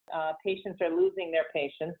patients are losing their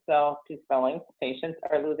patients. So two spellings, patients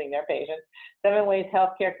are losing their patients. 7 ways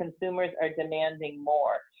healthcare consumers are demanding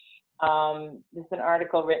more. This is an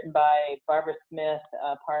article written by Barbara Smith,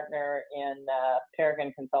 a partner in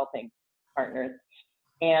Peregrine Consulting Partners.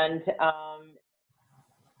 And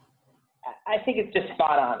I think it's just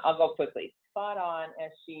spot on. I'll go quickly. Spot on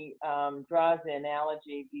as she draws the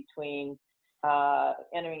analogy between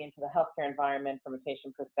entering into the healthcare environment from a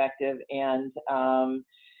patient perspective and,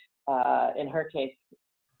 in her case,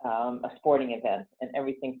 a sporting event and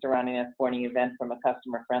everything surrounding a sporting event from a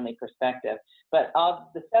customer-friendly perspective. But of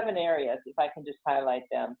the 7 areas, if I can just highlight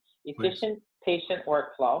them: efficient patient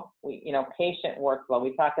workflow. Patient workflow.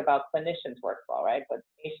 We talk about clinicians' workflow, right? But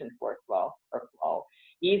patient's workflow.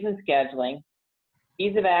 Ease and scheduling,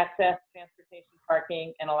 ease of access, transportation,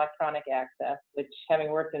 parking, and electronic access. Which,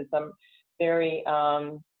 having worked in some very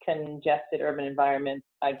congested urban environments,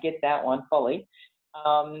 I get that one fully.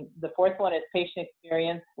 The 4th one is patient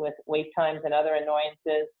experience with wait times and other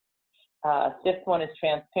annoyances. 5th one is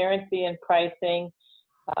transparency and pricing.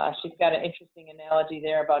 She's got an interesting analogy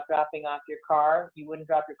there about dropping off your car. You wouldn't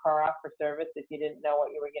drop your car off for service if you didn't know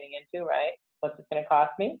what you were getting into, right? What's it going to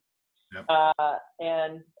cost me? Yep.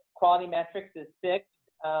 And quality metrics is 6.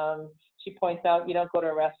 She points out you don't go to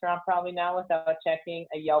a restaurant probably now without checking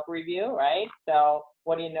a Yelp review, right? So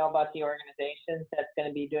what do you know about the organization that's going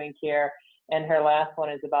to be doing care? And her last one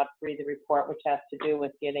is about free the report, which has to do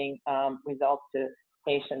with getting results to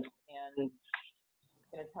patients and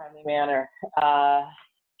in a timely manner.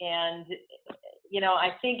 And I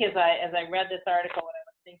think as I read this article, what I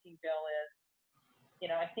was thinking, Bill, is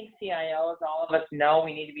I think CIOs, all of us know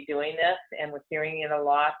we need to be doing this, and we're hearing it a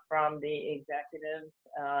lot from the executives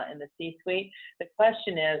in the C-suite. The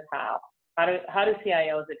question is how? How do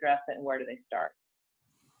CIOs address it, and where do they start?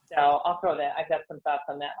 So I'll throw that. I've got some thoughts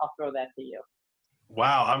on that. I'll throw that to you.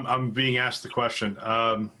 Wow, I'm being asked the question.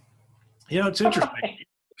 It's interesting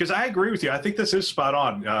because I agree with you. I think this is spot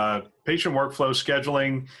on. Patient workflow,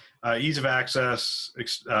 scheduling, ease of access,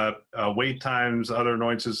 wait times, other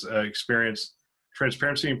annoyances, experience,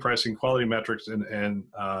 transparency and pricing, quality metrics, and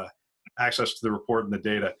access to the report and the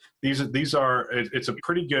data. These are. It's a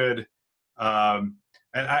pretty good. And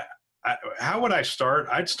how would I start?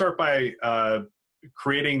 I'd start by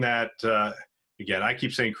creating that. Again, I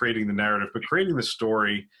keep saying creating the narrative, but creating the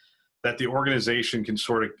story that the organization can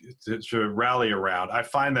sort of to rally around. I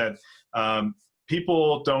find that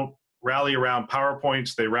people don't rally around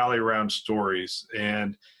PowerPoints; they rally around stories.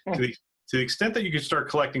 And to the extent that you can start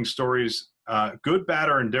collecting stories, good, bad,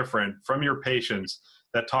 or indifferent, from your patients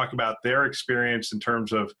that talk about their experience in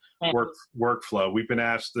terms of workflow. We've been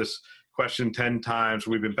asked this question 10 times.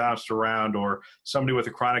 We've been bounced around, or somebody with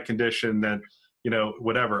a chronic condition that,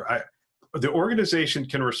 whatever. The organization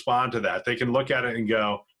can respond to that. They can look at it and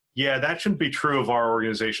go, yeah, that shouldn't be true of our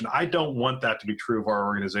organization. I don't want that to be true of our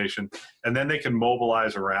organization. And then they can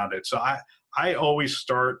mobilize around it. So I always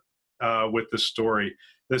start with the story.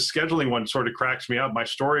 The scheduling one sort of cracks me up. My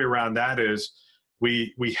story around that is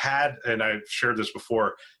we had, and I've shared this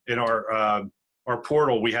before, in our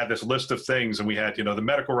portal, we had this list of things, and we had, the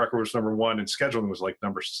medical record was number 1 and scheduling was like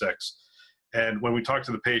number 6. And when we talked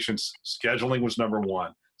to the patients, scheduling was number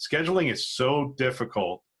 1. Scheduling is so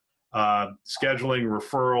difficult, scheduling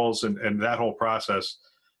referrals and that whole process.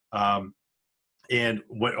 And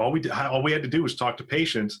all we had to do was talk to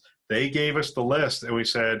patients. They gave us the list, and we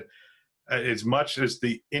said, as much as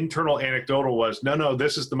the internal anecdotal was, no,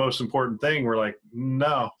 this is the most important thing. We're like,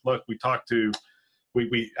 no, look, we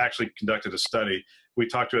actually conducted a study. We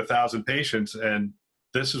talked to 1,000 patients, and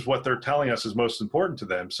this is what they're telling us is most important to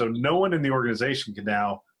them. So no one in the organization can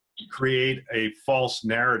now create a false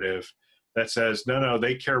narrative that says, no,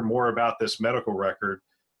 they care more about this medical record.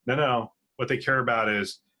 No, what they care about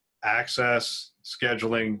is access,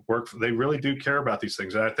 scheduling, work. They really do care about these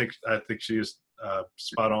things. And I think she is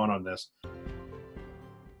spot on this.